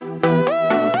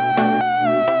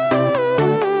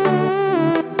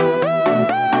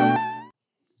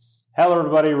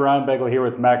everybody. Ryan Begley here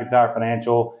with McIntyre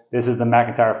Financial. This is the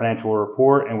McIntyre Financial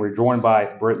Report, and we're joined by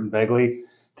Britton Begley.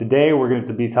 Today, we're going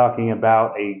to be talking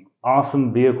about an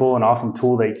awesome vehicle, an awesome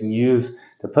tool that you can use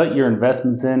to put your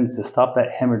investments in to stop that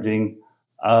hemorrhaging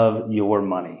of your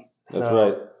money. That's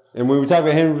right. And when we talk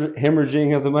about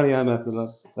hemorrhaging of the money, I messed it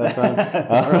up that time.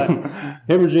 Right.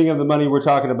 Hemorrhaging of the money, we're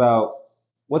talking about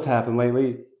what's happened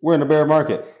lately. We're in a bear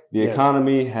market. The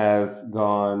economy has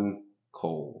gone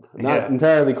cold. Not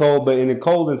entirely cold, but in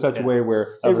such a way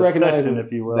where it recognizes,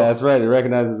 if you will. That's right. It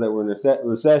recognizes that we're in a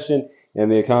recession and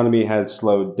the economy has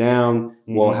slowed down.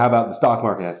 Mm-hmm. Well, how about the stock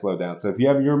market has slowed down? So if you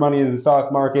have your money in the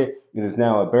stock market, it is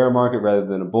now a bear market rather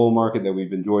than a bull market that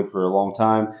we've enjoyed for a long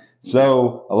time.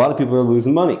 So a lot of people are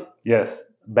losing money. Yes,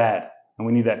 bad. And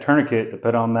we need that tourniquet to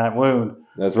put on that wound.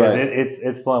 That's right.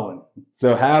 It's flowing.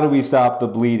 So how do we stop the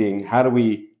bleeding? How do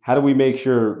we make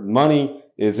sure money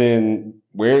is in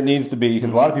where it needs to be?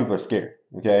 Because a lot of people are scared.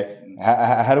 Okay.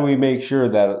 How do we make sure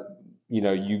that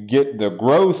you get the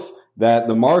growth that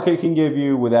the market can give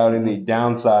you without any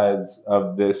downsides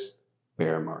of this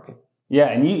bear market? Yeah,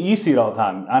 and you see it all the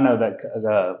time. I know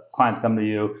that clients come to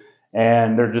you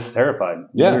and they're just terrified.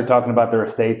 Yeah. They're talking about their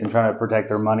estates and trying to protect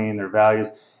their money and their values,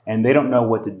 and they don't know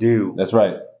what to do. That's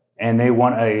right. And they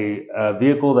want a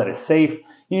vehicle that is safe.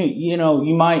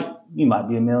 You might be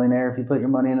a millionaire if you put your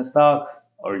money in the stocks,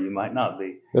 or you might not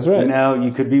be. That's right.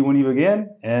 You could be when you begin,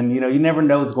 and you never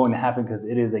know what's going to happen because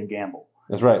it is a gamble.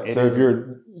 That's right. If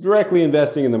you're directly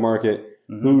investing in the market,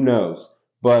 who knows?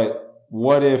 But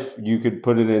what if you could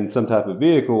put it in some type of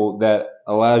vehicle that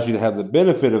allows you to have the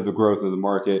benefit of the growth of the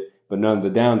market, but none of the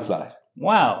downside?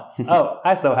 Wow. Oh,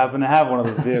 I so happen to have one of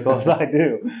those vehicles. I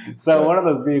do. So one of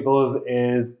those vehicles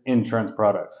is insurance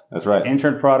products. That's right.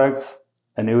 Insurance products,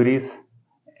 annuities,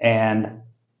 and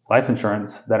life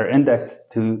insurance that are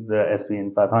indexed to the S&P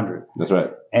 500. That's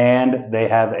right. And they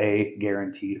have a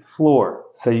guaranteed floor,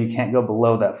 so you can't go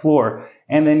below that floor.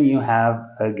 And then you have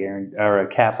a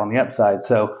cap on the upside.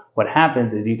 So what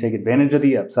happens is you take advantage of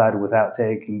the upside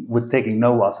taking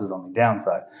no losses on the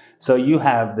downside. So you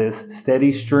have this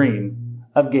steady stream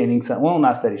of gaining some. Well,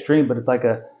 not steady stream, but it's like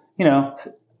I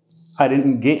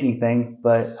didn't get anything,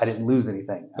 but I didn't lose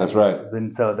anything. That's right.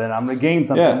 Then I'm going to gain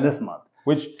something this month.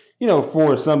 Which,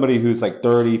 for somebody who's like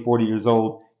 30, 40 years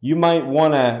old, you might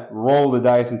want to roll the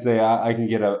dice and say, I can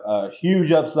get a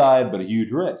huge upside, but a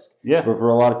huge risk. Yeah. But for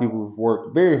a lot of people who've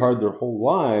worked very hard their whole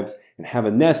lives and have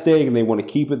a nest egg and they want to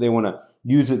keep it, they want to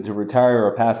use it to retire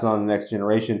or pass it on to the next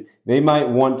generation, they might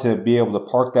want to be able to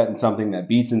park that in something that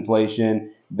beats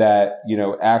inflation, that,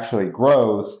 actually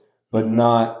grows, but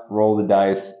not roll the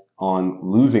dice on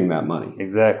losing that money.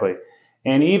 Exactly.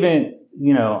 And even,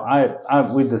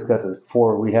 we've discussed this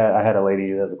before. I had a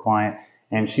lady as a client,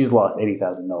 and she's lost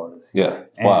 $80,000. Yeah.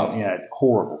 Wow. It's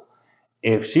horrible.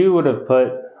 If she would have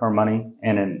put her money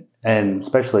and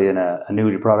especially in an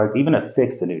annuity product, even a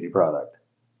fixed annuity product,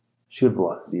 she would have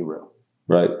lost zero.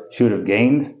 Right. She would have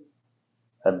gained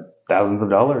thousands of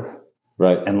dollars.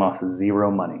 Right. And lost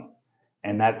zero money.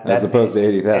 And that's as opposed to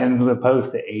 80,000. As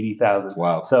opposed to 80,000.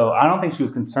 Wow. So I don't think she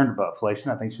was concerned about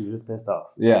inflation. I think she was just pissed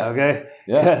off. Yeah. Okay.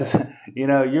 Yeah. Because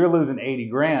you're losing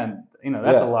 $80,000.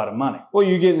 That's a lot of money. Well,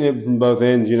 you're getting it from both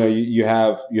ends. You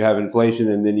have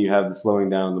inflation, and then you have the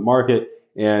slowing down of the market,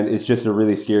 and it's just a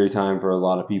really scary time for a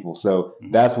lot of people. So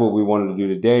that's what we wanted to do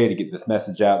today, to get this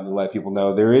message out and to let people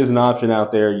know there is an option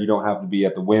out there. You don't have to be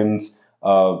at the whims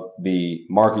of the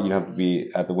market. You don't have to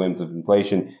be at the whims of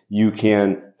inflation. You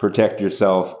can protect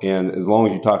yourself, and as long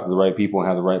as you talk to the right people and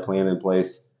have the right plan in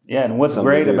place. Yeah, and what's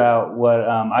great about what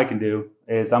I can do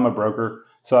is I'm a broker,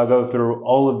 so I go through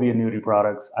all of the annuity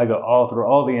products. I go through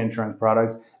all the insurance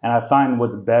products, and I find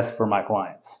what's best for my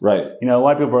clients. Right. A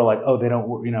lot of people are like, oh, they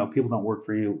don't, people don't work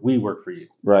for you. We work for you.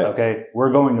 Right. Okay,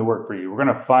 we're going to work for you. We're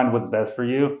going to find what's best for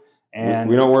you. And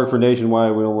we don't work for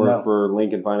Nationwide. We don't work for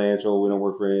Lincoln Financial. We don't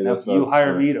work for any of those. You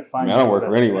hire me to find. I don't work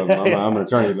for any of them. I'm an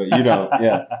attorney, but you don't.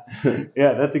 Yeah.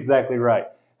 Yeah, that's exactly right.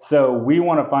 So we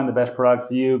want to find the best product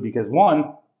for you because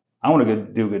one, I want to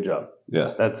do a good job.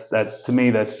 Yeah. That to me,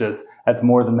 that's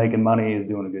more than making money is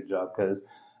doing a good job. Because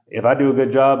if I do a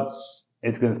good job,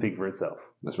 it's going to speak for itself.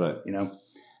 That's right.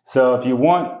 So if you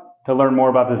want to learn more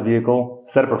about this vehicle,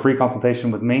 set up a free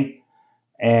consultation with me.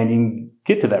 And you can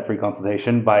get to that free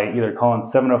consultation by either calling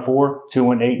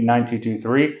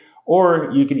 704-218-9223,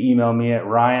 or you can email me at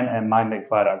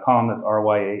ryan@mymcfly.com. That's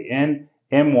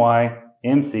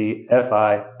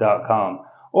RyanMymcFI.com.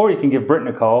 Or you can give Britton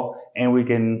a call, and we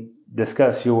can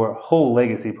discuss your whole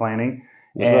legacy planning.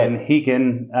 He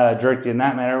can direct you in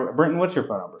that manner. Britton, what's your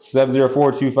phone number?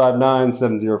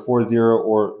 704-259-7040,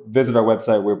 or visit our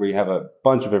website where we have a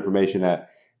bunch of information at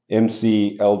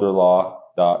mcelderlaw.com.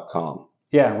 www.thehomebuildershop.com.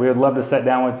 Yeah, we would love to sit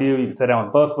down with you. You can sit down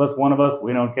with both of us, one of us.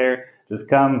 We don't care. Just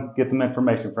come get some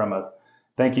information from us.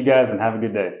 Thank you guys and have a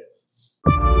good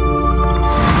day.